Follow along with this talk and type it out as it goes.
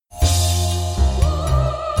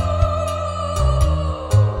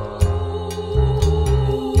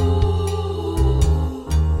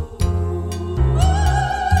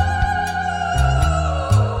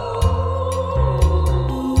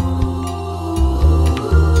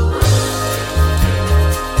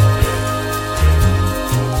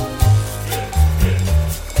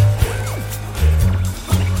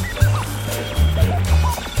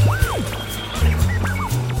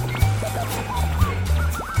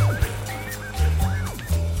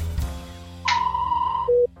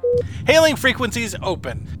Hailing frequencies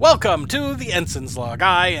open. Welcome to the Ensign's Log.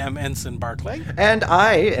 I am Ensign Barclay. And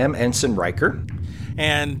I am Ensign Riker.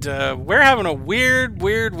 And we're having a weird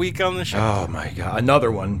week on the show. Oh my god,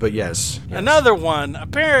 another one, but yes. Another one.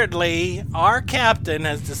 Apparently, our captain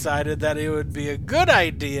has decided that it would be a good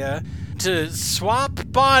idea to swap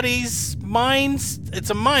bodies, minds. It's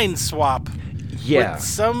a mind swap. Yeah. With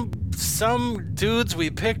some dudes we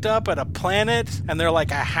picked up at a planet, and they're like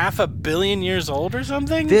 500 million years old or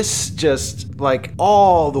something? This just, like,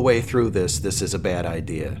 all the way through this is a bad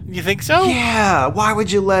idea. You think so? Yeah, why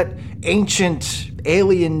would you let ancient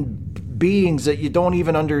alien beings that you don't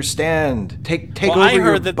even understand take over your body? I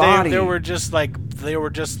heard that they were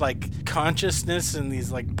just like consciousness in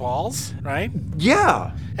these like balls, right?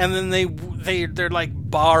 Yeah. And then they're like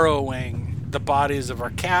borrowing the bodies of our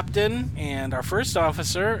captain and our first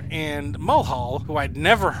officer and Mulhall, who I'd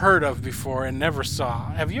never heard of before and never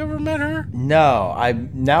saw. Have you ever met her? No,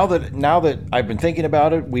 now that I've been thinking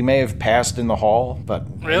about it, we may have passed in the hall, but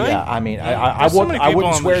really? Yeah, I mean, I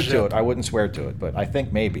wouldn't swear to it. I wouldn't swear to it, but I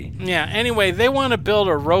think maybe. Yeah. Anyway, they want to build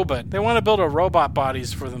a robot. They want to build a robot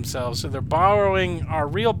bodies for themselves, so they're borrowing our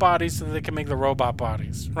real bodies so they can make the robot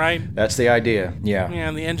bodies, right? That's the idea. Yeah. Yeah,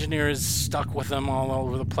 and the engineer is stuck with them all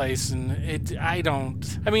over the place, and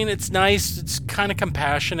it's nice. It's kind of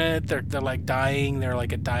compassionate. They're like dying. They're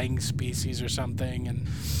like a dying species or something,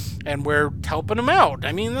 and we're helping them out.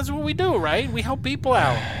 I mean, that's what we do, right? We help people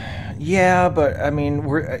out. Yeah, but I mean,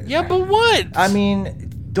 Yeah, but what? I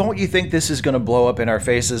mean, don't you think this is going to blow up in our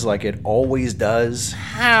faces like it always does?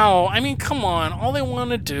 How? I mean, come on. All they want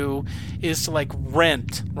to do is to like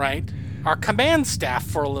rent, right? Our command staff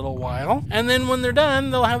for a little while, and then when they're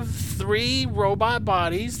done, they'll have 3 robot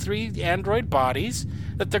bodies, 3 android bodies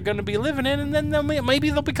that they're going to be living in, and then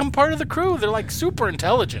maybe they'll become part of the crew. They're like super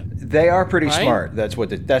intelligent. They are pretty right? smart.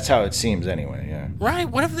 That's how it seems anyway. Yeah. Right.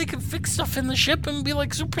 What if they could fix stuff in the ship and be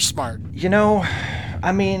like super smart? You know,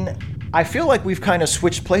 I mean, I feel like we've kind of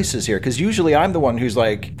switched places here, because usually I'm the one who's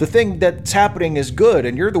like, the thing that's happening is good,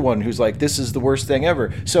 and you're the one who's like, this is the worst thing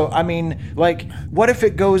ever. So, I mean, like, what if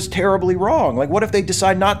it goes terribly wrong? Like, what if they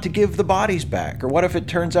decide not to give the bodies back? Or what if it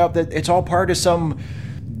turns out that it's all part of some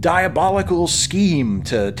diabolical scheme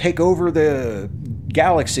to take over the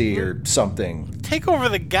galaxy or something? Take over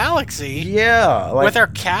the galaxy? Yeah. Like, with our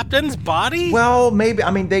captain's body? Well, maybe.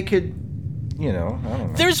 I mean, they could... I don't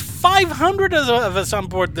know. There's 500 of us on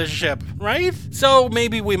board this ship, right? So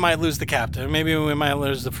maybe we might lose the captain. Maybe we might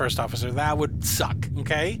lose the first officer. That would suck,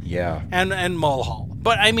 okay? Yeah. And Mulhall.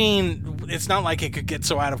 But, I mean, it's not like it could get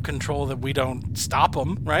so out of control that we don't stop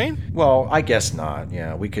them, right? Well, I guess not.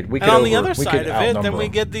 Yeah, we could. And on the other side of it, then we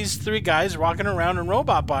get these 3 guys walking around in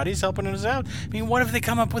robot bodies helping us out. I mean, what if they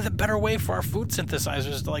come up with a better way for our food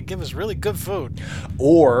synthesizers to, like, give us really good food?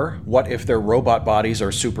 Or what if their robot bodies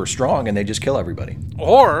are super strong and they just kill everybody?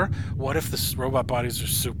 Or what if the robot bodies are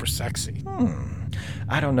super sexy?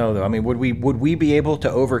 I don't know, though. I mean, would we be able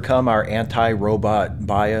to overcome our anti-robot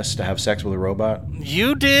bias to have sex with a robot?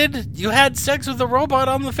 You did. You had sex with a robot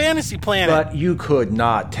on the fantasy planet. But you could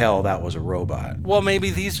not tell that was a robot. Well, maybe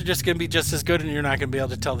these are just going to be just as good and you're not going to be able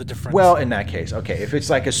to tell the difference. Well, in that case, okay, if it's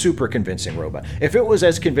like a super convincing robot. If it was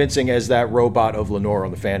as convincing as that robot of Lenore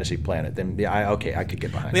on the fantasy planet, then I could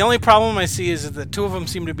get behind it. The only problem I see is that 2 of them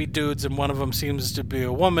seem to be dudes and one of them seems to be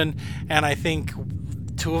a woman, and I think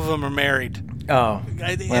 2 of them are married. Oh,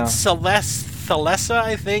 it's Thalessa,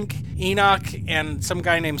 I think, Enoch, and some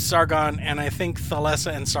guy named Sargon, and I think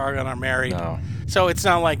Thalessa and Sargon are married. Oh. So it's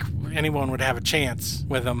not like anyone would have a chance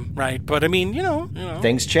with them, right? But I mean, you know,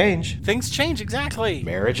 things change. Things change, exactly.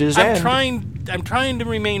 Marriages I'm end. I'm trying to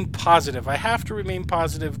remain positive. I have to remain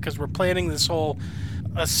positive because we're planning this whole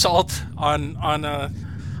assault on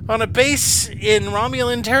a base in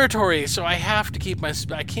Romulan territory, so I have to keep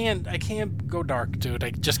I can't go dark, dude.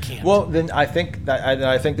 I just can't. Well, then I think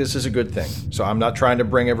this is a good thing. So I'm not trying to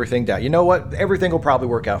bring everything down. You know what? Everything will probably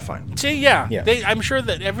work out fine. See, yeah. I'm sure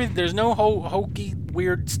that there's no hokey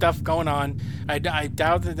weird stuff going on. I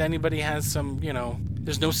doubt that anybody has some,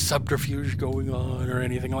 there's no subterfuge going on or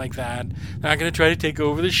anything like that. They're not going to try to take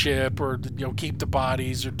over the ship or keep the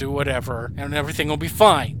bodies or do whatever, and everything will be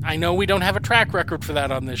fine. I know we don't have a track record for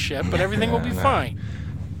that on this ship, but everything will be fine.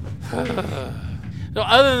 So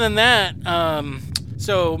other than that,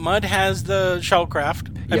 so Mudd has the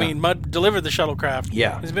shuttlecraft. I mean, Mudd delivered the shuttlecraft.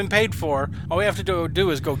 Yeah. It's been paid for. All we have to do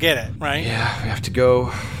is go get it, right? Yeah, we have to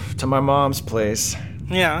go to my mom's place.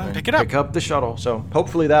 Yeah, pick it up. Pick up the shuttle. So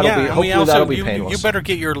hopefully that'll be painless. You better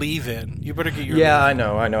get your leave in. Yeah, I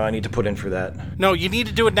know. I need to put in for that. No, you need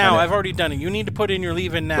to do it now. I've already done it. You need to put in your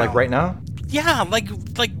leave in now. Like right now? Yeah, like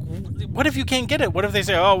what if you can't get it? What if they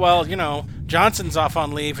say, oh, well, Johnson's off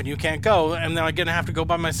on leave and you can't go, and then I'm going to have to go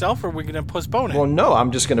by myself, or are we going to postpone it? Well, no,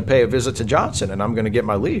 I'm just going to pay a visit to Johnson, and I'm going to get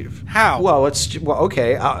my leave. How? Well,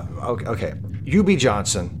 okay. Okay. You be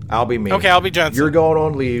Johnson. I'll be me. Okay, I'll be Johnson. You're going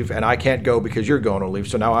on leave, and I can't go because you're going on leave.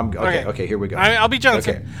 So now I'm okay. Okay, here we go. I'll be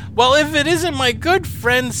Johnson. Okay. Well, if it isn't my good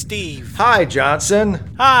friend Steve. Hi,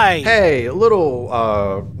 Johnson. Hi. Hey, a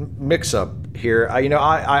little mix-up here.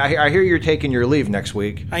 I hear you're taking your leave next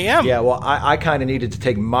week. I am. Yeah. Well, I kind of needed to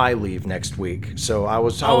take my leave next week, so I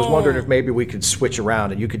was wondering if maybe we could switch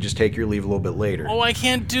around and you could just take your leave a little bit later. Oh, I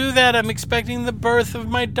can't do that. I'm expecting the birth of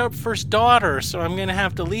my first daughter, so I'm going to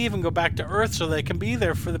have to leave and go back to Earth so they can be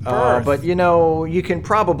there for the birth. But you can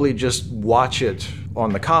probably just watch it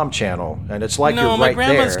on the comm channel, and it's like you're right there. No, my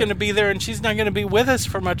grandma's going to be there, and she's not going to be with us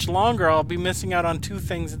for much longer. I'll be missing out on two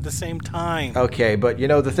things at the same time. Okay, but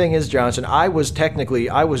the thing is, Johnson, I was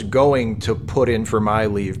going to put in for my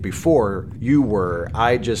leave before you were.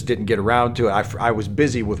 I just didn't get around to it. I was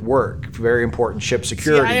busy with work, very important ship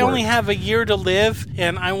security I work. only have a year to live,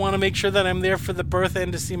 and I want to make sure that I'm there for the birth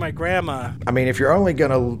and to see my grandma. I mean, if you're only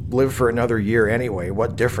going to live for another year anyway,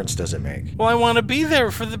 what difference does it make? Well, I want to be there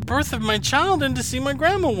for the birth of my child and to see my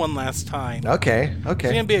grandma one last time. Okay. It's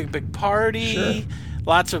going to be a big party.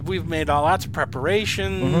 Sure. We've made lots of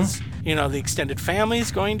preparations. Mm-hmm. The extended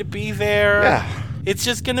family's going to be there. Yeah. It's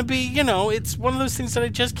just going to be, it's one of those things that I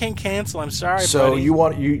just can't cancel. I'm sorry, So buddy. you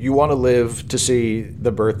want to live to see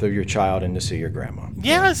the birth of your child and to see your grandma?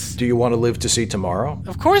 Yes. Do you want to live to see tomorrow?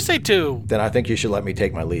 Of course I do. Then I think you should let me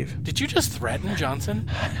take my leave. Did you just threaten Johnson?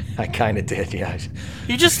 I kind of did, yeah.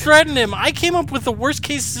 You just threatened him. I came up with the worst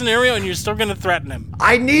case scenario, and you're still going to threaten him.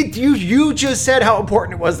 I need you. You just said how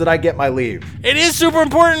important it was that I get my leave. It is super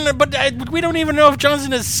important, but we don't even know if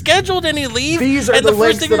Johnson has scheduled any leave. These are and the the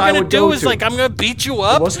lengths first thing that you're I going would to go do is to. I'm going to beat you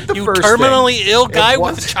up. It wasn't the you first terminally thing. ill guy It with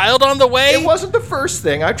a wasn't- child on the way. It wasn't the first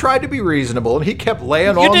thing. I tried to be reasonable, and he kept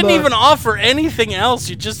laying on You didn't the... even offer anything else.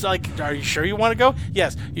 You just are you sure you want to go?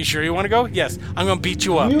 Yes. You sure you want to go? Yes. I'm going to beat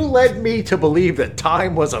you up. You led me to believe that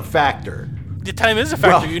time was a factor. The time is a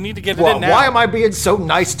factor. You need to get it in now. Why am I being so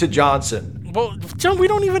nice to Johnson? Well, John, we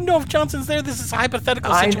don't even know if Johnson's there. This is a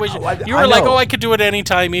hypothetical I situation. know, You I were like, know. I could do it any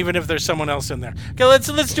time, even if there's someone else in there. Okay,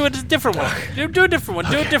 let's do it a different one. Do a different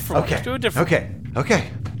one. Do a different one. Do a different one. Okay.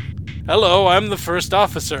 Hello, I'm the first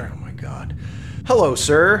officer. Oh my God. Hello,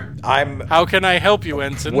 sir. How can I help you,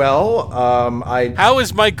 Ensign? Well, How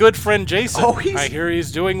is my good friend Jason? Oh, I hear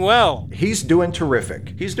he's doing well. He's doing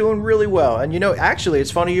terrific. He's doing really well. And actually,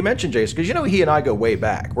 it's funny you mentioned Jason, because he and I go way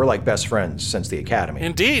back. We're like best friends since the academy.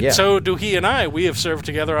 Indeed. Yeah. So do he and I. We have served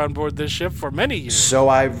together on board this ship for many years. So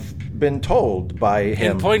I've been told by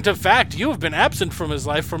him. In point of fact, you have been absent from his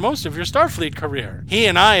life for most of your Starfleet career. He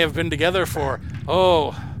and I have been together for,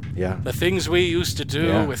 Yeah. the things we used to do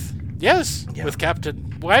Yeah. with Captain.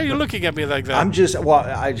 Why are you looking at me like that?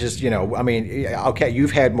 Okay,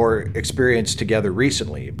 you've had more experience together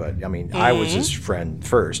recently, but I was his friend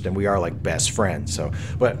first, and we are like best friends. So,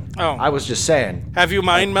 I was just saying. Have you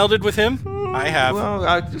mind melded with him? I have.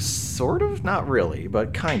 Well, sort of, not really,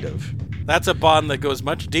 but kind of. That's a bond that goes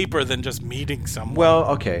much deeper than just meeting someone. Well,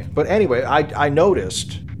 okay, but anyway, I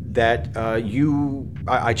noticed that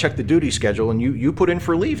I checked the duty schedule, and you put in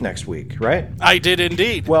for leave next week, right? I did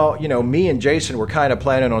indeed. Well, me and Jason were kind of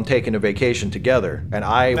planning on taking a vacation together, and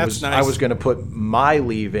I was going to put my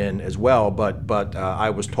leave in as well, but I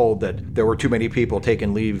was told that there were too many people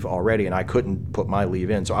taking leave already, and I couldn't put my leave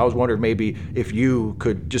in. So I was wondering maybe if you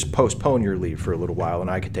could just postpone your leave for a little while,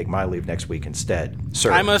 and I could take my leave next week instead,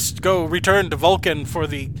 sir. I must go return to Vulcan for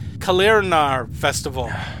the Kalirnar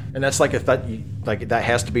festival. And that's like that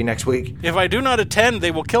has to be next week? If I do not attend, they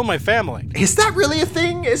will kill my family. Is that really a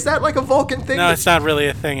thing? Is that like a Vulcan thing? No, it's not really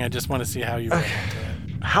a thing. I just want to see how you react to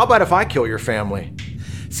it. How about if I kill your family?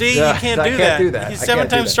 See, you can't do that. He's 7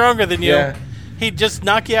 times stronger than you. Yeah. He'd just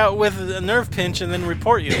knock you out with a nerve pinch and then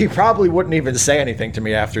report you. He probably wouldn't even say anything to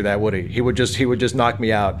me after that, would he? He would just knock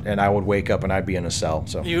me out, and I would wake up and I'd be in a cell.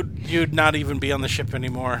 So you'd not even be on the ship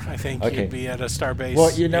anymore. I think you'd be at a starbase. Well,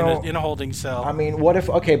 in a holding cell. I mean, what if?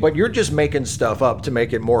 Okay, but you're just making stuff up to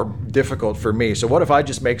make it more difficult for me. So what if I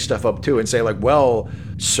just make stuff up too and say like, well,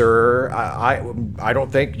 sir, I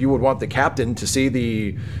don't think you would want the captain to see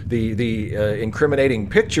the incriminating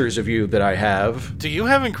pictures of you that I have. Do you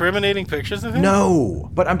have incriminating pictures of him? No,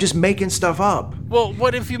 but I'm just making stuff up. Well,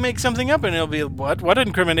 what if you make something up and it'll be what? What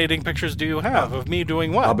incriminating pictures do you have of me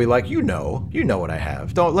doing what? I'll be like, you know what I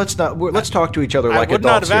have. Let's talk to each other like adults. I would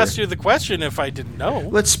not have here. asked you the question if I didn't know.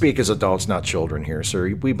 Let's speak as adults, not children here,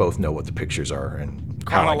 sir. We both know what the pictures are and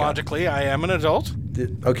chronologically, I am an adult.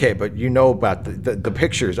 Okay, but you know about the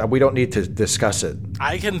pictures. We don't need to discuss it.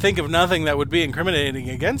 I can think of nothing that would be incriminating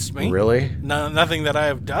against me. Really? No, nothing that I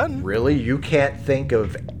have done. Really? You can't think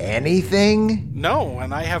of anything? No,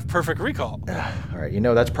 and I have perfect recall. All right,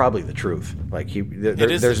 that's probably the truth. Like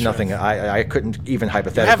there's nothing. Truth. I couldn't even I have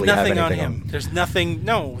hypothetically nothing have on anything him. There's nothing.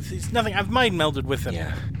 No, there's nothing. I've mind melded with him.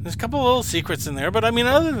 Yeah. There's a couple of little secrets in there, but I mean,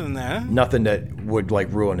 other than that, Nothing that would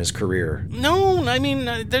like ruin his career. no. I mean,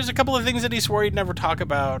 there's a couple of things that he swore he'd never talk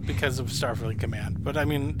about because of Starfleet Command. But I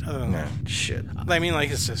mean, other than that, Shit. I mean, like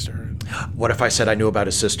his sister. What if I said I knew about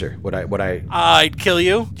his sister? Would I? I'd kill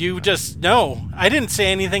you. You just no. I didn't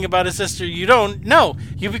say anything about his sister. You don't. No.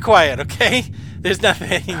 You be quiet, okay? There's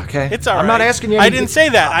nothing. Okay. It's all right. I'm not asking you I anything. didn't say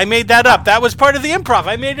that. I made that up. That was part of the improv.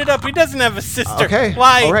 I made it up. He doesn't have a sister. Okay.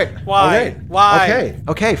 Why? All right. Why? Okay. Why? Okay.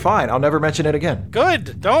 Okay. Fine. I'll never mention it again.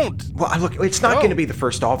 Good. Don't. Well, look, it's not going to be the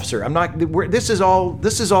first officer. I'm not. This is all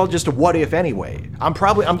just a what if anyway. I'm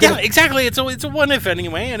gonna. Yeah, exactly. It's a one if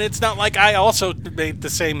anyway, and it's not like I also made the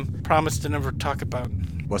same promise to never talk about.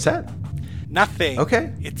 What's that? Nothing.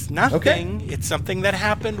 Okay. It's nothing. Okay. It's something that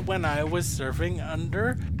happened when I was serving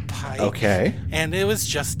under Pike. Okay. And it was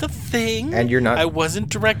just a thing. And you're not. I wasn't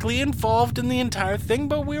directly involved in the entire thing,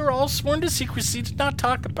 but we were all sworn to secrecy to not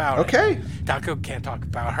talk about it. Okay. Can't talk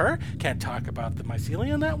about her. Can't talk about the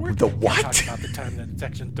mycelium network. The what? Can't talk about the time that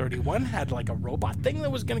Section 31 had like a robot thing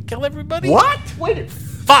that was going to kill everybody. What? Wait.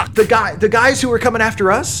 Fuck. The guys who were coming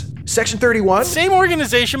after us. Section 31. Same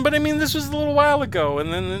organization, but I mean, this was a little while ago,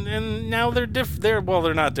 and now they're different.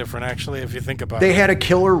 They're not different actually, if you think about it. They had a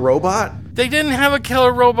killer robot. They didn't have a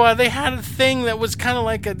killer robot. They had a thing that was kind of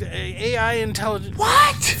like a AI intelligence.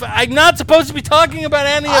 What? I'm not supposed to be talking about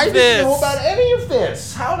any of this. I didn't know about any of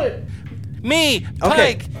this. How did? Me,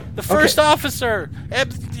 Okay. Pike, the first officer,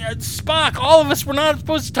 Spock, all of us were not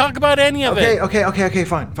supposed to talk about any of it. Okay.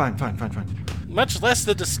 Fine. Much less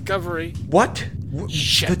the Discovery. What?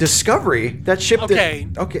 Shit. The Discovery? That ship Okay.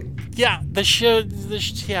 that... Okay. Yeah, the ship.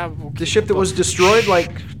 Yeah. Okay. The ship that was destroyed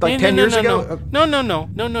like 10 years ago? No.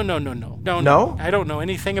 No? I don't know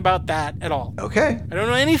anything about that at all. Okay. I don't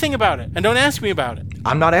know anything about it. And don't ask me about it.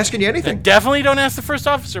 I'm not asking you anything. Definitely don't ask the first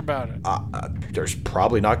officer about it. There's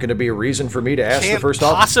probably not going to be a reason for me to ask the first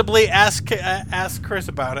officer. Possibly ask Chris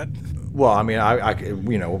about it. Well, I mean,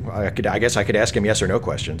 I guess I could ask him yes or no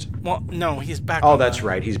questions. Well, no, he's back. Oh, that's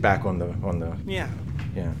right. He's back on the. Yeah.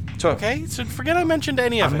 Yeah. So okay, so forget I mentioned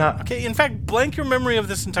any of it. not. Okay, in fact, blank your memory of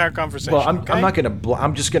this entire conversation. Well, I'm okay? not going to.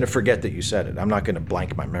 I'm just going to forget that you said it. I'm not going to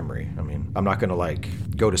blank my memory. I mean, I'm not going to like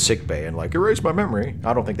go to sick bay and like erase my memory.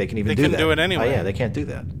 I don't think they can even do that. They can do it anyway. Oh, yeah, they can't do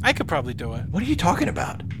that. I could probably do it. What are you talking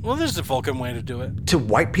about? Well, there's a Vulcan way to do it. To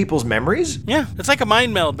wipe people's memories? Yeah, it's like a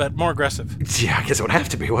mind meld, but more aggressive. Yeah, I guess it would have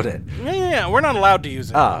to be, wouldn't it? Yeah, we're not allowed to use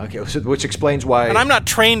it. Ah, okay. So, which explains why. And I'm not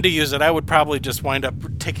trained to use it. I would probably just wind up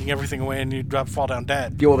taking everything away and you'd fall down dead.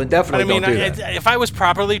 Yeah, well, then definitely don't do that. If I was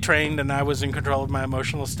properly trained and I was in control of my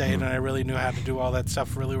emotional state and I really knew how to do all that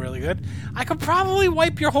stuff really, really good, I could probably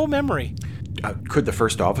wipe your whole memory. Could the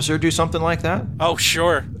first officer do something like that? Oh,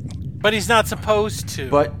 sure. But he's not supposed to.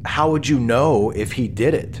 But how would you know if he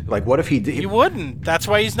did it? Like, what if he did? You wouldn't. That's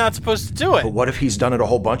why he's not supposed to do it. But what if he's done it a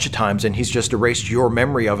whole bunch of times and he's just erased your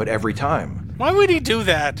memory of it every time? Why would he do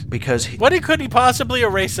that? Because could he possibly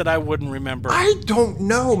erase that I wouldn't remember? I don't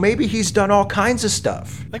know. Maybe he's done all kinds of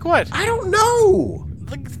stuff. Like what? I don't know.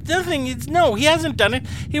 Like nothing. No, he hasn't done it.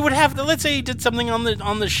 He would have to. Let's say he did something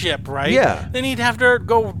on the ship, right? Yeah. Then he'd have to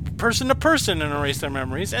go person to person and erase their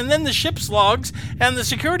memories, and then the ship's logs and the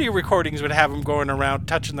security recordings would have him going around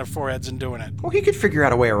touching their foreheads and doing it. Well, he could figure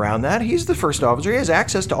out a way around that. He's the first officer. He has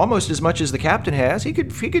access to almost as much as the captain has. He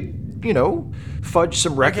could, fudge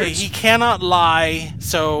some records. Okay, he cannot lie.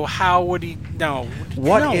 So how would he? No.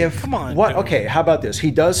 What if? Come on. What? Dude. Okay. How about this? He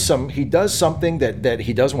does something that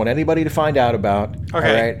he doesn't want anybody to find out about. Okay. All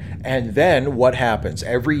right. And then what happens?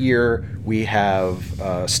 Every year we have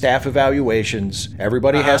staff evaluations.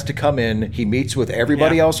 Everybody has to come in. He meets with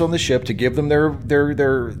everybody else on the ship to give them their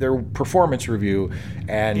performance review.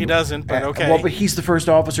 And he doesn't. But okay. Well, but he's the first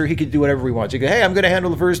officer. He could do whatever he wants. He goes, hey, I'm going to handle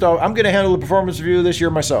the performance review this year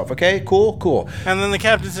myself. Okay. Cool. And then the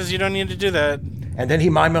captain says you don't need to do that. And then he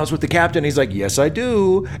mind melds with the captain. He's like, yes, I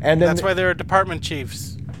do. And then that's why there are department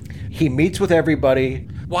chiefs. He meets with everybody.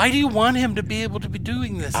 Why do you want him to be able to be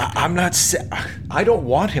doing this? I don't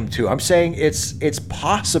want him to. I'm saying it's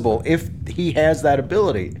possible if he has that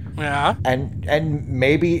ability. Yeah. And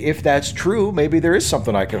maybe if that's true, maybe there is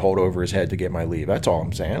something I could hold over his head to get my leave. That's all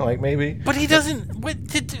I'm saying. Like maybe. But he doesn't.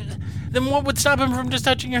 Then what would stop him from just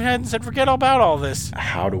touching your head and said, forget all about all this?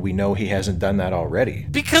 How do we know he hasn't done that already?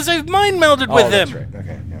 Because I've mind melded with him. That's right.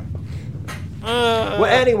 Okay. Yeah. Well,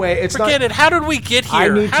 anyway, it's forget it. How did we get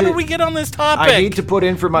here? How did we get on this topic? I need to put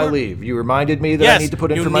in for my leave. You reminded me that I need to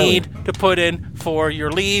put in for my leave. Yes, you need to put in for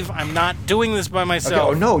your leave. I'm not doing this by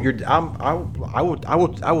myself. Okay, oh no,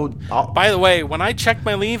 I will. By the way, when I checked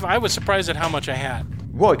my leave, I was surprised at how much I had.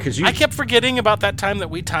 Well, because I kept forgetting about that time that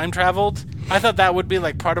we time traveled. I thought that would be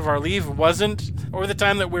like part of our leave. It wasn't. Or the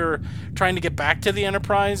time that we were trying to get back to the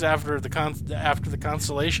Enterprise after the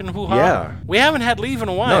Constellation hoo-ha. Yeah. We haven't had leave in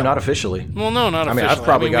a while. No, not officially. Well, no, not officially. I've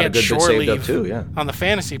probably got we a had good bit shore saved leave up too, yeah. on the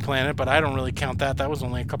fantasy planet, but I don't really count that. That was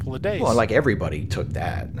only a couple of days. Well, like everybody took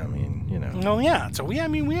that. I mean, you know. Well, yeah. So we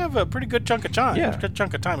have a pretty good chunk of time. Yeah. Good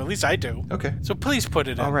chunk of time. At least I do. Okay. So please put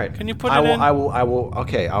it in. All right. Can you put it in? I will.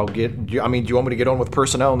 Okay, I'll get. I mean, do you want me to get on with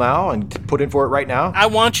personnel now and put in for it right now? I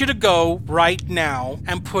want you to go right now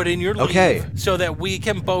and put in your leave. Okay. So that we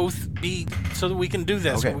can both so that we can do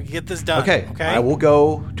this. Okay. We can get this done. Okay. Okay. I will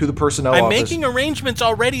go to the personnel office. I'm making arrangements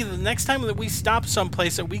already. The next time that we stop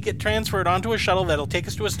someplace, that we get transferred onto a shuttle that'll take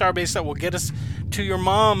us to a starbase that will get us to your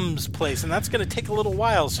mom's place, and that's going to take a little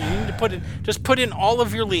while. So you need to put in all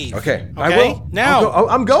of your leave. Okay. Okay. I will. Now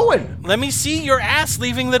I'm going. Let me see your ass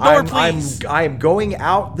leaving the door, please. I am going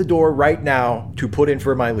out the door right now to put in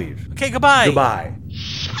for my leave. Okay. Goodbye. Goodbye.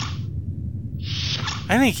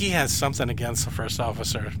 I think he has something against the first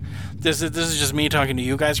officer. This is just me talking to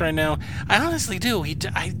you guys right now. I honestly do.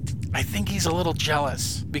 I think he's a little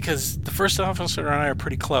jealous because the first officer and I are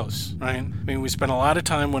pretty close, right? I mean, we spent a lot of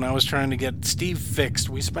time when I was trying to get Steve fixed.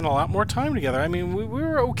 We spent a lot more time together. I mean, we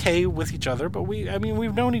were okay with each other, but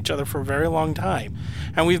we've known each other for a very long time,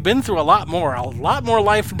 and we've been through a lot more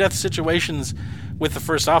life and death situations with the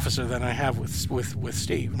first officer than I have with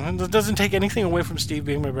Steve. And it doesn't take anything away from Steve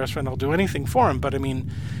being my best friend. I'll do anything for him, but I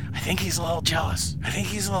mean, I think he's a little jealous. I think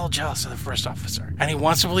he's a little jealous of the first officer. And he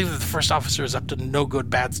wants to believe that the first officer is up to no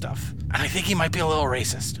good, bad stuff. And I think he might be a little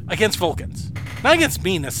racist. Against Vulcans. Not against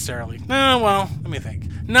me, necessarily. No, well, let me think.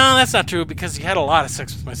 No, that's not true, because he had a lot of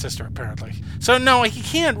sex with my sister, apparently. So, no, he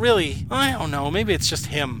can't really... I don't know, maybe it's just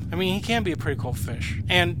him. I mean, he can be a pretty cool fish.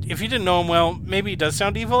 And if you didn't know him well, maybe he does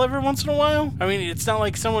sound evil every once in a while. I mean, it's not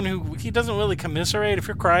like someone who... He doesn't really commiserate. If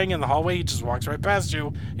you're crying in the hallway, he just walks right past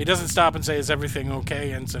you. He doesn't stop and say, "Is everything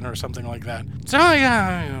okay, Ensign?" or something like that. So,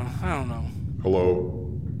 yeah, I don't know. Hello?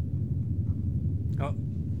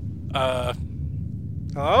 Hello?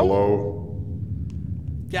 Hello?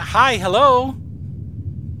 Yeah, hi, hello?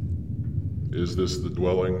 Is this the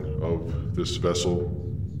dwelling of this vessel?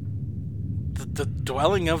 The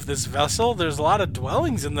dwelling of this vessel? There's a lot of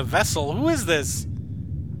dwellings in the vessel. Who is this?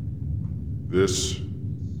 This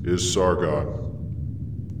is Sargon.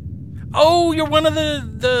 Oh, you're one of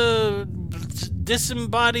the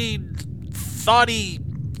disembodied, thoughty,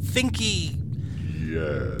 thinky,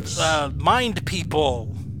 Yes. mind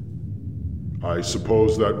people. I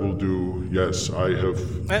suppose that will do. Yes,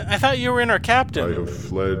 I thought you were in our captain. have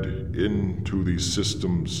fled into the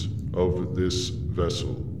systems of this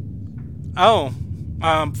vessel. Oh,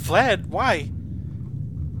 fled? Why?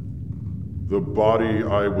 The body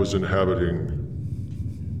I was inhabiting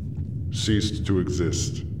ceased to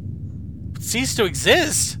exist. Ceased to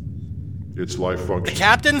exist? Its life function. The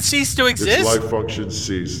captain ceased to exist? Its life function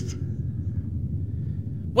ceased.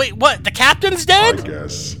 Wait, what? The captain's dead? I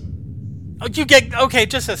guess. Oh, okay,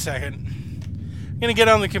 just a second. I'm gonna get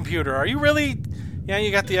on the computer. Are you really? Yeah,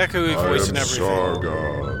 you got the echoey voice and everything.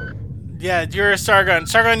 Sargon. Yeah, you're a Sargon.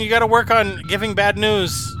 Sargon, you gotta work on giving bad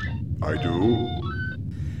news. I do?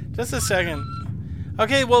 Just a second.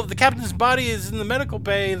 Okay, well, the captain's body is in the medical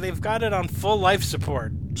bay. They've got it on full life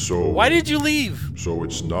support. So... Why did you leave? So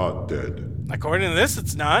it's not dead. According to this,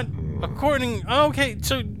 it's not. Okay,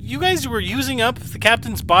 so you guys were using up the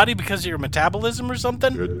captain's body because of your metabolism or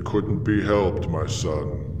something? It couldn't be helped, my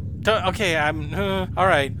son. Okay,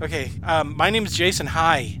 alright, okay. My name's Jason.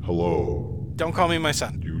 Hi. Hello. Don't call me my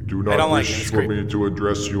son. You do not wish for me to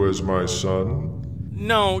address you as my son?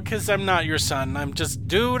 No, because I'm not your son. I'm just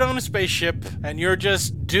dude on a spaceship, and you're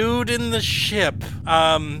just dude in the ship.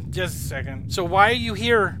 Just a second. So why are you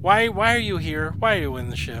here? Why are you here? Why are you in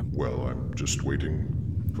the ship? Well, I'm just waiting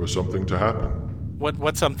for something to happen.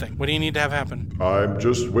 What's something? What do you need to have happen? I'm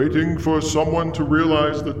just waiting for someone to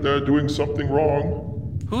realize that they're doing something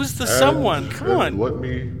wrong. Who's the someone? Come on. Let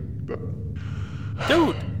me...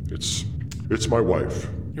 Dude. It's my wife.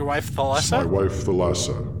 Your wife, Thalassa? It's my wife,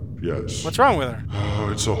 Thalassa. Yes. What's wrong with her?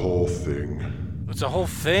 Oh, it's a whole thing. It's a whole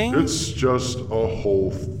thing? It's just a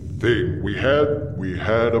whole thing. We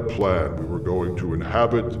had a plan. We were going to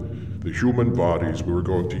inhabit the human bodies. We were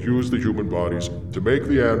going to use the human bodies to make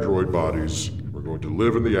the android bodies. We're going to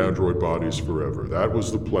live in the android bodies forever. That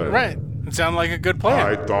was the plan. Right. It sounded like a good plan.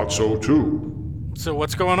 I thought so too. So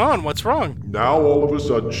what's going on? What's wrong? Now all of a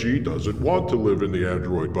sudden she doesn't want to live in the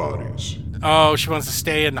android bodies. Oh, she wants to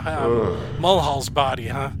stay in Mulhall's body,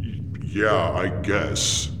 huh? Yeah, I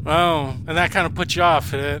guess. Oh, and that kind of puts you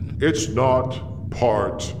off, it? It's not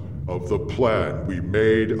part of the plan. We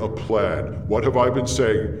made a plan. What have I been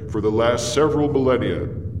saying for the last several millennia?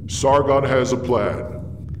 Sargon has a plan.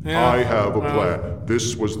 Yeah, I have a plan.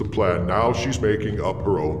 This was the plan. Now she's making up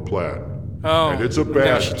her own plan. Oh. And it's a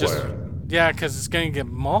bad she plan. Yeah, because it's going to get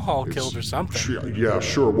Mulhall killed or something. Yeah,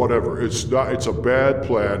 sure, whatever. It's a bad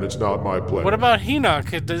plan. It's not my plan. What about Enoch?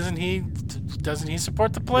 Doesn't he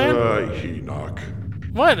support the plan? Enoch.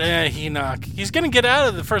 What, Enoch? He's going to get out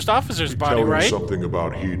of the first officer's body, right? Tell you something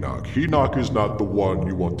about Enoch. Enoch is not the one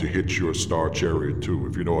you want to hitch your star chariot to,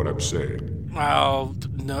 if you know what I'm saying. Well,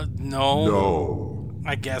 no. No.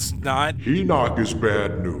 I guess not. Enoch is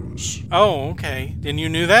bad news. Oh, okay. And you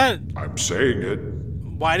knew that? I'm saying it.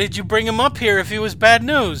 Why did you bring him up here if he was bad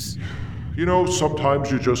news? You know,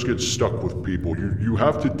 sometimes you just get stuck with people. You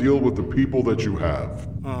have to deal with the people that you have.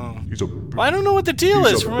 Oh. He's a. Well, I don't know what the deal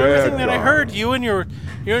is. From everything that I guy. heard, you and your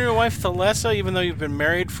wife Thalessa, even though you've been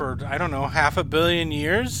married for, I don't know, 500 million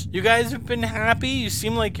years, you guys have been happy. You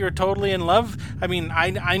seem like you're totally in love. I mean,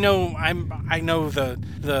 I know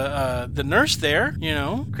the nurse there, you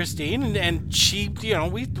know, Christine, and she, you know,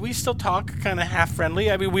 we still talk kind of half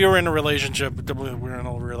friendly. I mean, we were in a relationship,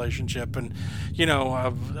 and you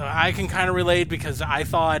know, I can kind of relate because I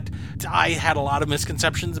thought I had a lot of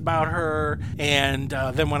misconceptions about her, and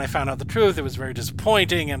then when I found out the truth, it was very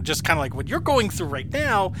disappointing, and just kind of like what you're going through right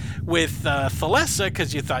now with Thalessa,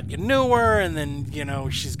 because you thought you knew her, and then, you know,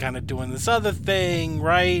 she's kind of doing this other thing,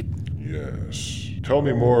 right? Yes. Tell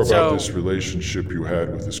me more about this relationship you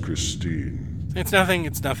had with this Christine. It's nothing.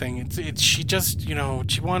 It's she just, you know,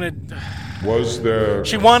 she wanted... Was there...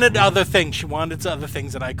 She wanted other things. She wanted other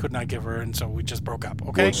things that I could not give her, and so we just broke up,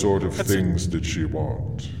 okay? What sort of things did she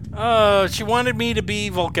want? She wanted me to be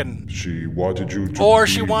Vulcan. She wanted you to Or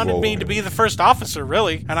be she wanted Vulcan. me to be the first officer,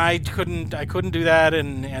 really. And I couldn't do that,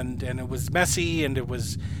 and it was messy, and it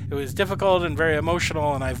was difficult and very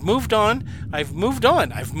emotional, and I've moved on,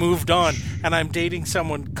 and I'm dating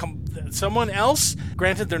someone else.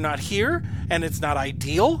 Granted, they're not here, and it's not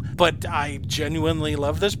ideal, but I genuinely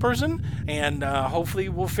love this person, and hopefully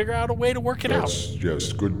we'll figure out a way to work it out.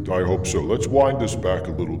 Yes, good. I hope so. Let's wind this back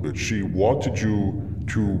a little bit. She wanted you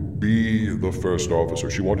to be the first officer.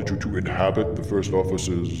 She wanted you to inhabit the first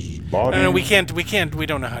officer's body. No, we can't. We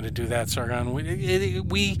don't know how to do that, Sargon.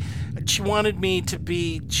 She wanted me to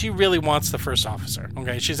be. She really wants the first officer.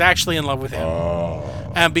 Okay, she's actually in love with him,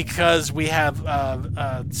 and because we have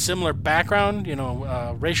a similar background, you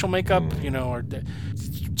know, racial makeup, you know, or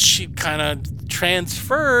she kind of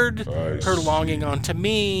transferred her longing onto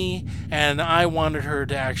me, and I wanted her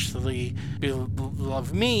to actually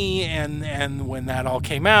love me, and when that all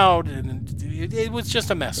came out, and it was just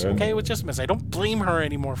a mess, okay? It was just a mess. I don't blame her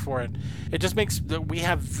anymore for it. It just makes... We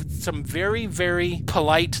have some very, very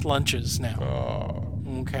polite lunches now.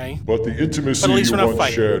 Okay? But the intimacy you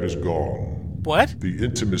once shared is gone. What? The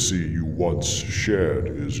intimacy you once shared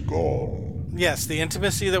is gone. Yes, the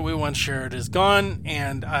intimacy that we once shared is gone,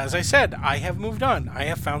 and as I said, I have moved on. I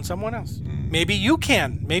have found someone else. Maybe you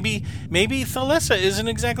can. Maybe Thalessa isn't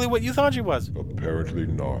exactly what you thought she was. Apparently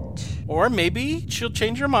not. Or maybe she'll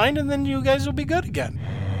change her mind, and then you guys will be good again.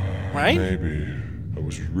 Right? Maybe. I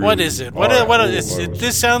was really... What is it?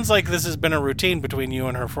 This sounds like this has been a routine between you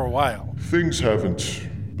and her for a while. Things haven't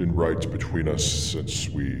been right between us since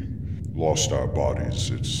we lost our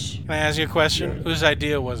bodies. Can I ask you a question? Yeah. Whose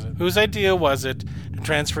idea was it? Whose idea was it to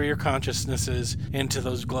transfer your consciousnesses into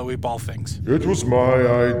those glowy ball things? It was my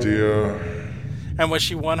idea. And was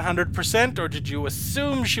she 100%, or did you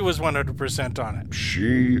assume she was 100% on it?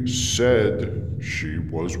 She said she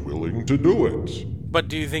was willing to do it. But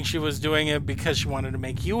do you think she was doing it because she wanted to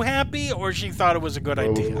make you happy, or she thought it was a good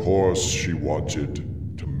idea? Of course she wanted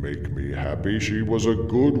to make me happy. She was a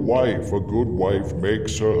good wife. A good wife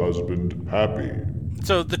makes her husband happy.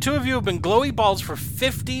 So the two of you have been glowy balls for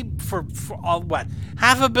what?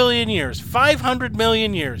 500 million years, 500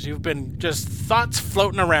 million years. You've been just thoughts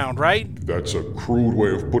floating around, right? That's a crude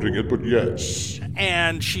way of putting it, but yes.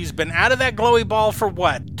 And she's been out of that glowy ball for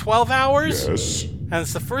what? 12 hours? Yes. And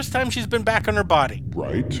it's the first time she's been back on her body.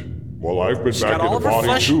 Right. Well, I've been back in the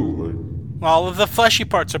body too. All of the fleshy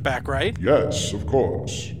parts are back, right? Yes, of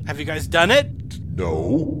course. Have you guys done it?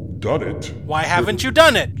 No, done it. Why haven't you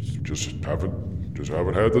done it? Just haven't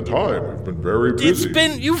had the time. I've been very busy.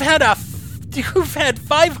 You've had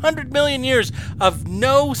 500 million years of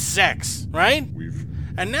no sex, right?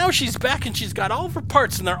 And now she's back and she's got all of her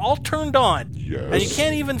parts and they're all turned on. Yes. And you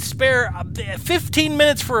can't even spare 15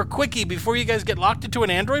 minutes for a quickie before you guys get locked into an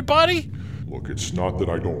android body? Look, it's not that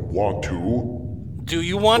I don't want to. Do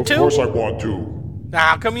you want to? Of course I want to.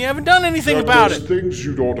 How come you haven't done anything about it? There's things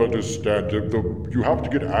you don't understand. You have to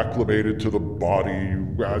get acclimated to the body.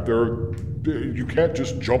 You can't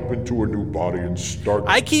just jump into a new body and start.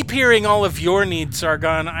 I keep hearing all of your needs,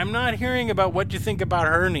 Sargon. I'm not hearing about what you think about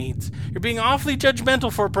her needs. You're being awfully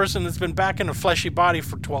judgmental for a person that's been back in a fleshy body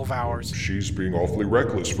for 12 hours. She's being awfully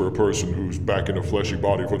reckless for a person who's back in a fleshy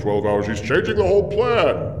body for 12 hours. She's changing the whole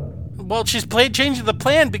plan. Well, she's changing the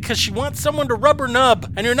plan because she wants someone to rub her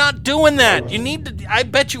nub, and you're not doing that. You need to, I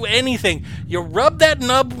bet you anything. You rub that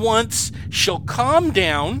nub once, she'll calm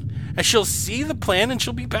down, and she'll see the plan, and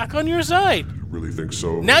she'll be back on your side. You really think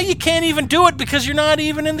so? Now you can't even do it because you're not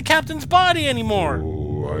even in the captain's body anymore.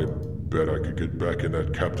 Oh, I bet I could get back in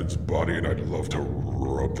that captain's body, and I'd love to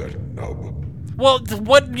rub that nub. Well,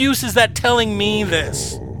 what use is that telling me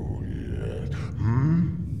this? Oh, yeah.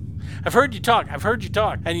 I've heard you talk,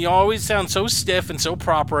 and you always sound so stiff and so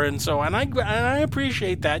proper, and I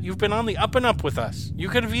appreciate that. You've been on the up and up with us. You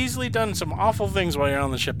could have easily done some awful things while you're on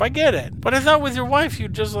the ship. I get it. But I thought with your wife,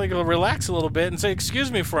 you'd just relax a little bit and say,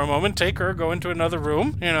 excuse me for a moment, take her, go into another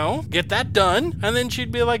room, get that done, and then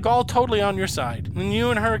she'd be all totally on your side. And you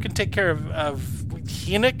and her can take care of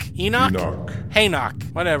Enoch? Haynock.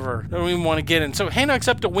 Whatever. I don't even want to get in. So Haynock's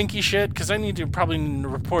up to winky shit, because I need to probably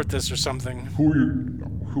report this or something. Who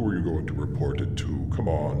are you going to report it to? Come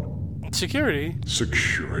on. Security.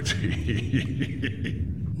 Security.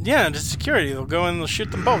 Yeah, just security. They'll go in, they'll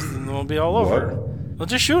shoot them both, and they'll be all over. What? They'll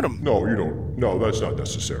just shoot them. No, you don't. No, that's not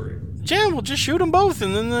necessary. Yeah, we'll just shoot them both,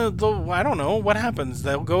 and then they'll I don't know what happens.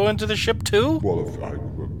 They'll go into the ship too? Well,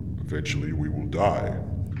 eventually we will die.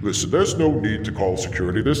 Listen, there's no need to call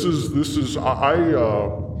security.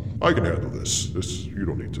 I can handle this. You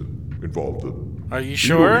don't need to involve the... Are you You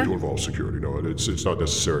sure? don't need to involve security. No, it's not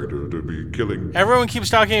necessary to be killing... Everyone keeps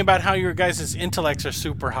talking about how your guys' intellects are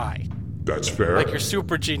super high. That's fair. Like you're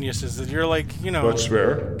super geniuses. That you're That's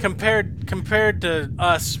fair. Compared to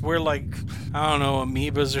us, we're I don't know,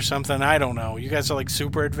 amoebas or something. I don't know. You guys are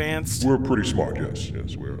super advanced. We're pretty smart, yes.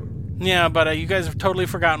 Yes, we are. Yeah, but you guys have totally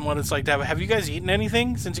forgotten what it's like to have you guys eaten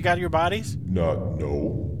anything since you got your bodies?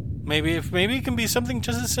 No. Maybe it can be something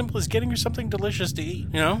just as simple as getting her something delicious to eat,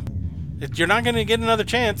 If you're not going to get another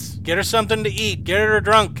chance, get her something to eat, get her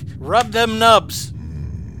drunk, rub them nubs.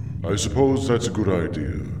 I suppose that's a good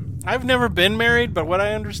idea. I've never been married, but what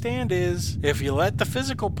I understand is if you let the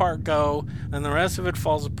physical part go, then the rest of it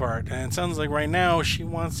falls apart. And it sounds like right now she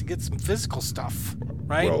wants to get some physical stuff,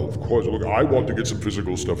 right? Well, of course. Look, I want to get some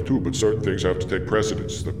physical stuff too, but certain things have to take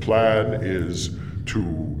precedence. The plan is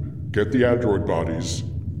to get the android bodies,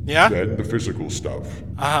 then the physical stuff.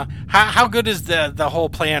 How good is the whole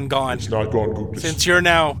plan gone? It's not gone good. Since you're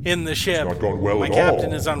now in the ship. It's not gone well at all. My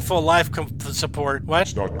captain is on full life support. What?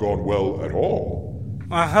 It's not gone well at all.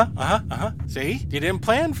 See? You didn't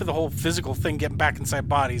plan for the whole physical thing getting back inside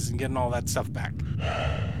bodies and getting all that stuff back.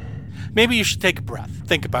 Maybe you should take a breath.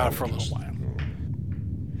 Think about it for a little while.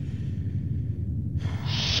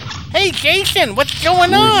 Hey, Jason, what's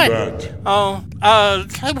going on? Who's that? Oh,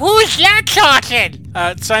 who's that talking?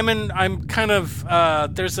 Simon, I'm kind of,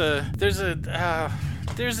 there's a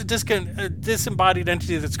disembodied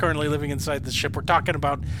entity that's currently living inside the ship. We're talking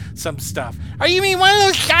about some stuff. Oh, you mean one of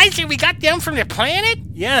those guys that we got down from the planet?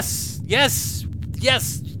 Yes.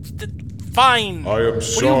 Fine. I am What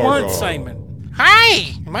sorry. do you want, Simon?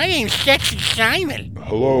 Hi, my name's Sexy Simon.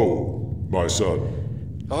 Hello, my son.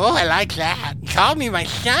 Oh, I like that. Call me my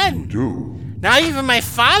son. Do. Not even my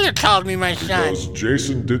father called me my son. Because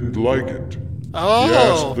Jason didn't like it. Oh, He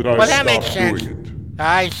asked that I that stop makes sense. doing it.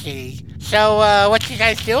 I see. So, what you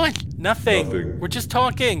guys doing? Nothing. We're just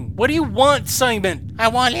talking. What do you want, Simon? I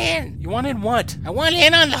want in. You want in what? I want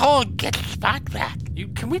in on the whole get the spot back.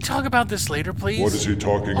 Can we talk about this later, please? What is he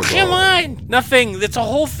talking about? Come on. Nothing. It's a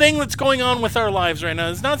whole thing that's going on with our lives right now.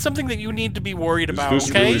 It's not something that you need to be worried about, Is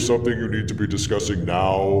this okay? really something you need to be discussing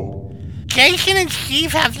now? Jason and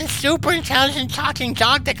Steve have this super intelligent talking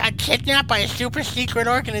dog that got kidnapped by a super secret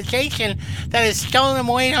organization that has stolen them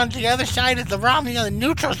away on the other side of the Romeo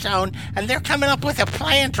neutral zone, and they're coming up with a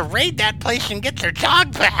plan to raid that place and get their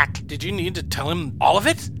dog back. Did you need to tell him all of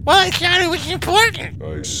it? Well, I thought it was important.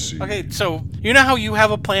 I see. Okay, so you know how you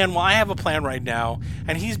have a plan? Well, I have a plan right now,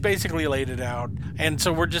 and he's basically laid it out. And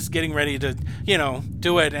so we're just getting ready to,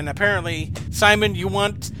 do it. And apparently, Simon, you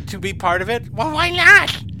want to be part of it? Well, why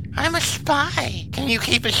not? I'm a spy. Can you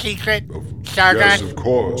keep a secret, Sargon? Yes, of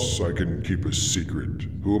course. I can keep a secret.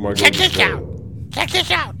 Who am I going to tell? Check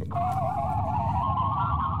this out.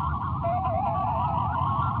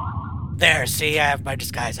 There, see, I have my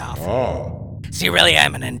disguise off. Ah, See, really,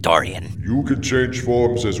 I'm an Andorian. you can change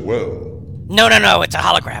forms as well. No, it's a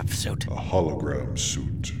holograph suit. A hologram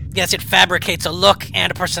suit. Yes, it fabricates a look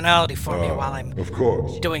and a personality for me while I'm Of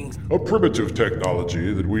course. doing A primitive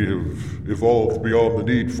technology that we have evolved beyond the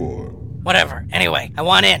need for. whatever. Anyway, I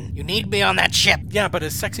want in. You need me on that ship. Yeah, but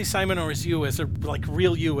is Sexy Simon or is you as a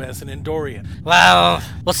real you as an Endorian? Well,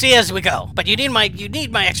 we'll see as we go. But you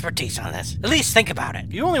need my expertise on this. At least think about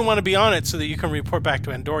it. You only want to be on it so that you can report back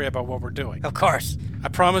to Andoria about what we're doing. Of course. I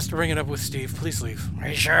promise to bring it up with Steve. Please leave. Are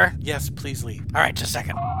you sure? Yes, please leave. All right, just a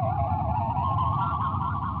second.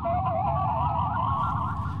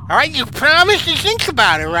 All right, you promise to think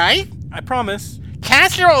about it, right? I promise.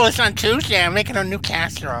 Casserole is on Tuesday. I'm making a new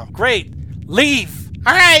casserole. Great. Leave.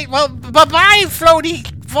 All right, well, bye-bye, floaty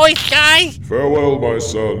voice guy. Farewell, my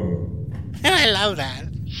son. I love that.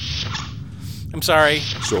 I'm sorry.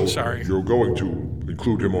 So, I'm sorry. you're going to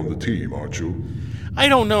include him on the team, aren't you? I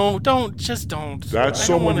don't know. Just don't. That's I don't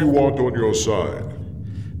someone you want on your side.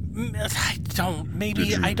 I don't. Maybe.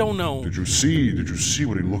 Did you- I don't know. Did you see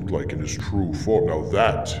what he looked like in his true form? Now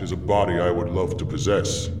that is a body I would love to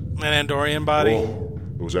possess. An Andorian body? Oh,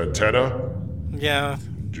 those antenna? Yeah.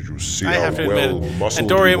 Did you see I how have to well admit, muscled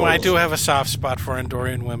he Andorian, was? I do have a soft spot for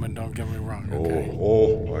Andorian women, don't get me wrong, okay?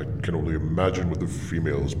 Oh, I can only imagine what the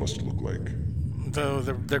females must look like. Though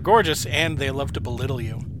they're gorgeous and they love to belittle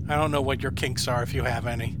you. I don't know what your kinks are if you have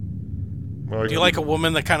any. Do you like a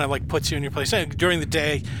woman that kind of like puts you in your place? During the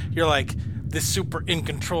day, you're like this super in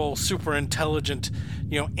control, super intelligent,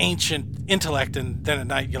 ancient intellect, and then at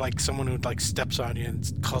night you're like someone who like steps on you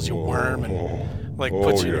and calls you a worm and like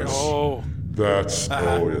puts you in your That's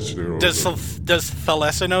yes. Does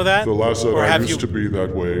Thalessa know that? Thalessa Or and I have used you- to be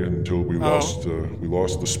that way until we lost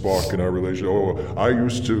the spark in our relationship. Oh, I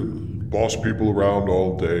used to boss people around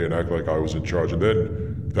all day and act like I was in charge, and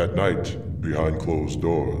then that night behind closed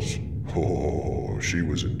doors, she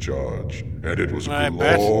was in charge, and it was I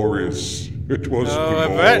bet. glorious. It was I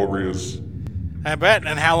bet. glorious. I bet.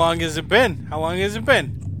 And how long has it been?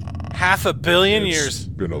 Half a billion It's years.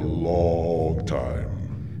 been a long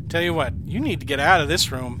time. Tell you what, you need to get out of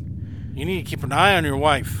this room. You need to keep an eye on your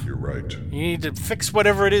wife. You're right. You need to fix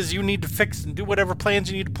whatever it is you need to fix and do whatever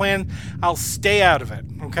plans you need to plan. I'll stay out of it,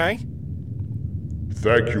 okay?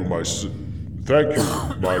 Thank you, my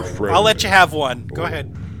friend. I'll let you have one. Go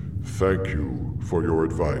ahead. Thank you for your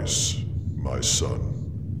advice, my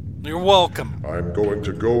son. You're welcome. I'm going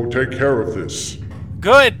to go take care of this.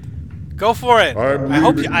 Good. Go for it. I'm I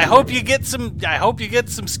hope leaving. you get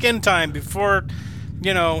some skin time before,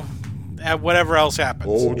 whatever else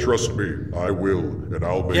happens. Oh, trust me, I will, and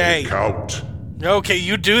I'll make Yay. it count. Okay,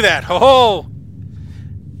 you do that. Oh.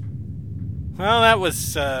 Well, that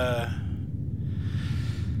was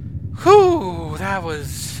that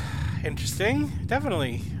was interesting.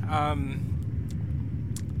 Definitely.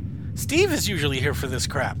 Steve is usually here for this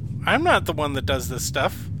crap. I'm not the one that does this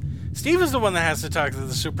stuff. Steve is the one that has to talk to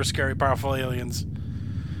the super scary, powerful aliens.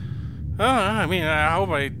 Oh, I mean, I hope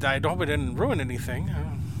I didn't ruin anything.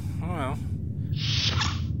 Oh well.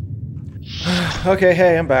 Okay,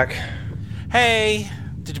 hey, I'm back. Hey,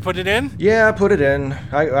 did you put it in? Yeah, I put it in.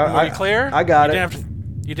 Were you clear? I got it.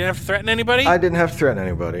 You didn't have to threaten anybody? I didn't have to threaten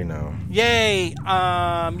anybody, no. Yay.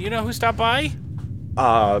 You know who stopped by?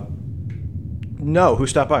 No, who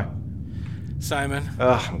stopped by? Simon.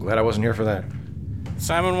 I'm glad I wasn't here for that.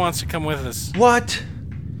 Simon wants to come with us. What?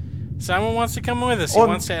 Simon wants to come with us. He On-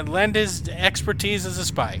 wants to lend his expertise as a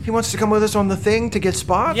spy. He wants to come with us on the thing to get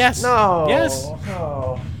spots? Yes. No. Yes.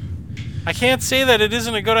 No. I can't say that it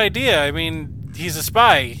isn't a good idea. I mean, he's a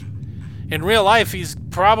spy. In real life, he's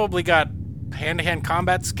probably got hand-to-hand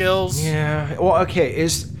combat skills, Yeah. Well, okay,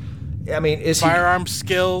 is he... firearm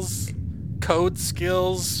skills, code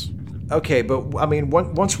skills. Okay, but I mean,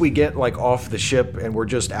 once we get like off the ship and we're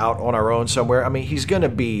just out on our own somewhere, I mean, he's gonna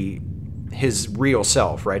be his real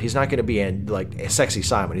self, right? He's not gonna be in like a sexy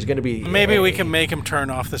Simon. He's gonna be. Maybe we can make him turn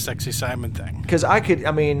off the sexy Simon thing. Because I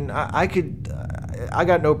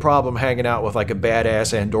got no problem hanging out with like a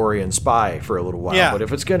badass Andorian spy for a little while. Yeah. But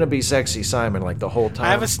if it's gonna be sexy Simon like the whole time, I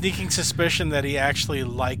have a sneaking suspicion that he actually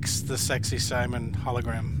likes the sexy Simon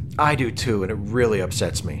hologram. I do too, and it really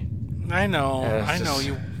upsets me. I know. Yeah, it's I know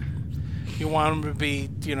just- you want him to be,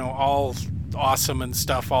 all awesome and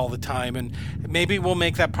stuff all the time, and maybe we'll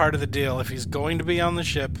make that part of the deal. If he's going to be on the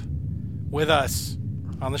ship with us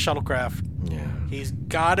on the shuttlecraft, Yeah. he's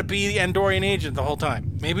got to be the Andorian agent the whole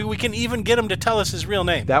time. Maybe we can even get him to tell us his real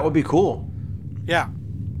name. That would be cool. Yeah.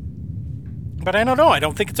 But I don't know. I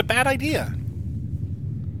don't think it's a bad idea.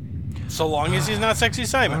 So long as he's not Sexy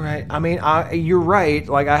Simon. All right. I mean, you're right.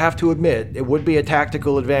 Like, I have to admit, it would be a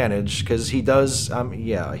tactical advantage because he does.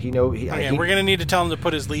 Yeah, he know. Okay, we're gonna need to tell him to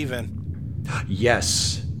put his leave in.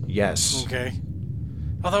 Yes. Okay.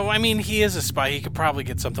 Although, I mean, he is a spy. He could probably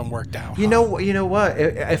get something worked out. You know what?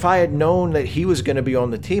 If I had known that he was going to be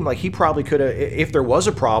on the team, like, he probably could have. If there was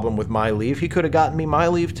a problem with my leave, he could have gotten me my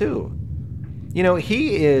leave too. You know,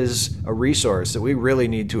 he is a resource that we really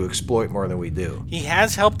need to exploit more than we do. He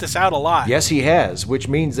has helped us out a lot. Yes, he has, which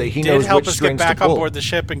means that he Did knows help which us get strings to back pull. on board the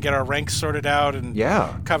ship and get our ranks sorted out, and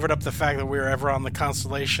covered up the fact that we were ever on the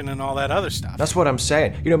Constellation and all that other stuff. That's what I'm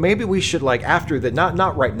saying. You know, maybe we should, like, after that,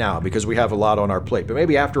 not right now because we have a lot on our plate, but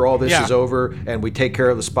maybe after all this is over and we take care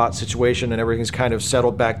of the spot situation and everything's kind of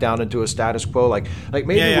settled back down into a status quo, like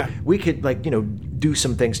maybe we could, like, you know, do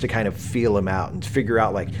some things to kind of feel him out and figure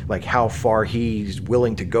out like how far he's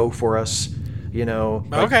willing to go for us, you know.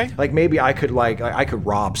 Like maybe I could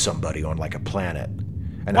rob somebody on like a planet,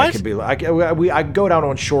 and I could be like I go down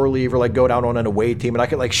on shore leave or like go down on an away team, and I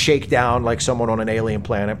could like shake down like someone on an alien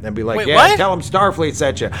planet and be like, tell him Starfleet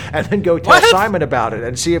sent you, and then go tell Simon about it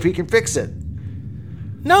and see if he can fix it.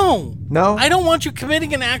 No. I don't want you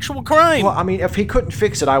committing an actual crime. Well, I mean, if he couldn't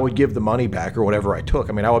fix it, I would give the money back or whatever I took.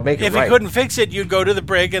 I mean, I would make it right. If he couldn't fix it, you'd go to the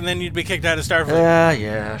brig and then you'd be kicked out of Starfleet.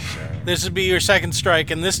 Yeah, sure. This would be your second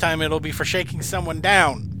strike, and this time it'll be for shaking someone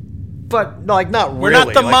down. But, like, not really. We're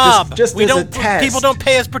not the mob. Just as a test. People don't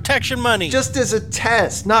pay us protection money. Just as a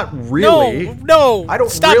test, not really. No. I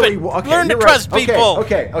don't Stop really. it. Okay, Learn to trust people.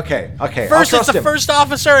 Okay. First it's the first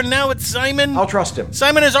officer, and now it's Simon. I'll trust him.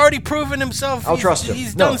 Simon has already proven himself. I'll trust him.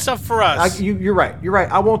 He's done stuff for us. You're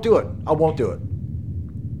right. I won't do it.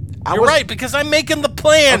 You're right, because I'm making the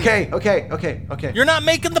plan. Okay. You're not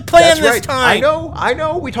making the plan this time. I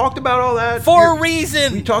know. We talked about all that. For a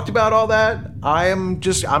reason. We talked about all that.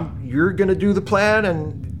 You're going to do the plan,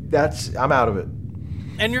 and I'm out of it.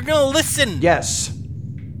 And you're going to listen. Yes.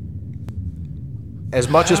 As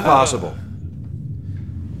much as possible.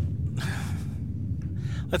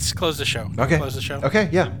 Let's close the show. Okay. Close the show. Okay,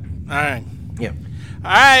 yeah. All right. Yeah.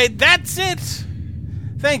 All right, that's it.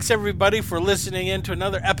 Thanks, everybody, for listening in to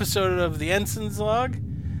another episode of the Ensign's Log.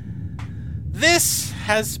 This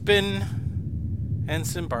has been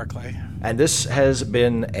Ensign Barclay. And this has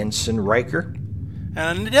been Ensign Riker.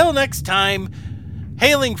 And until next time,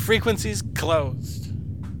 hailing frequencies closed.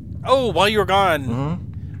 Oh, while you were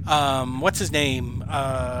gone, what's his name?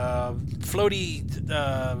 Floaty,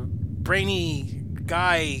 brainy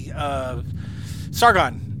guy,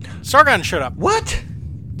 Sargon. Sargon showed up. What?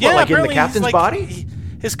 Yeah, what, like in the captain's body?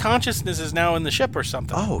 His consciousness is now in the ship or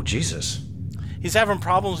something. Oh, Jesus. He's having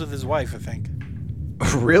problems with his wife, I think.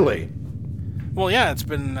 Really? Well, yeah, it's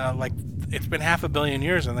been it's been 500 million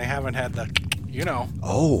years and they haven't had the, you know.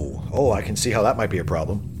 Oh, I can see how that might be a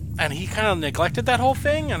problem. And he kind of neglected that whole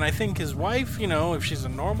thing, and I think his wife, you know, if she's a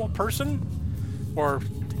normal person or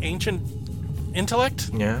ancient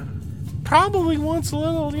intellect, probably wants a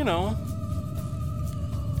little, you know,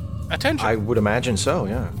 attention. I would imagine so,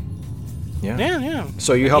 yeah. Yeah.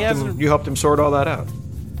 So you helped him sort all that out?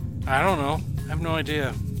 I don't know. I have no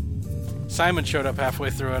idea. Simon showed up halfway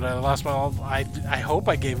through it. I lost my. I hope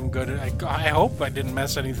I gave him good. I hope I didn't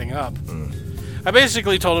mess anything up. I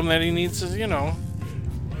basically told him that he needs to, you know,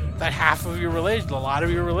 that half of your a lot of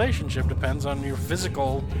your relationship depends on your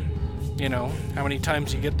physical, you know, how many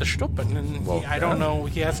times you get the stuppen, and I don't know.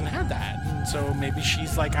 He hasn't had that, and so maybe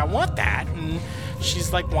she's like, I want that, and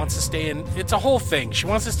she's like wants to stay in. It's a whole thing. She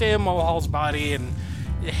wants to stay in Mulhall's body, and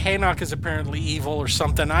Haynock is apparently evil or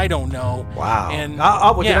something. I don't know. Wow. And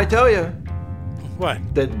what did I tell you? What?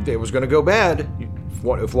 That it was going to go bad.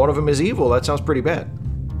 If one of them is evil, that sounds pretty bad.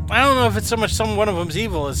 I don't know if it's so much one of them's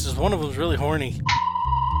evil. It's just one of them's really horny.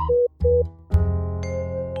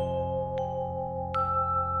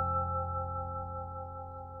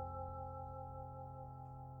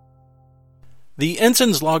 The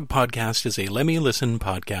Ensign's Log podcast is a Lemmy Listen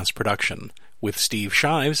podcast production, with Steve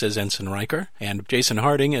Shives as Ensign Riker and Jason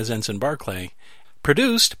Harding as Ensign Barclay.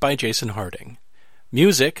 Produced by Jason Harding.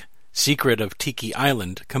 Music, Secret of Tiki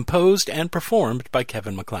Island, composed and performed by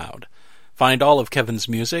Kevin MacLeod. Find all of Kevin's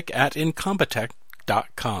music at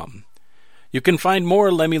incompetech.com. You can find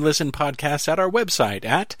more Lemmy Listen podcasts at our website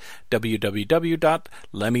at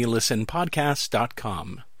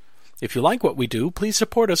www.lemmylistenpodcast.com. If you like what we do, please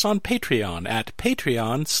support us on Patreon at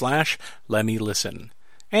patreon.com/LemmyListen.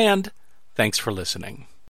 And thanks for listening.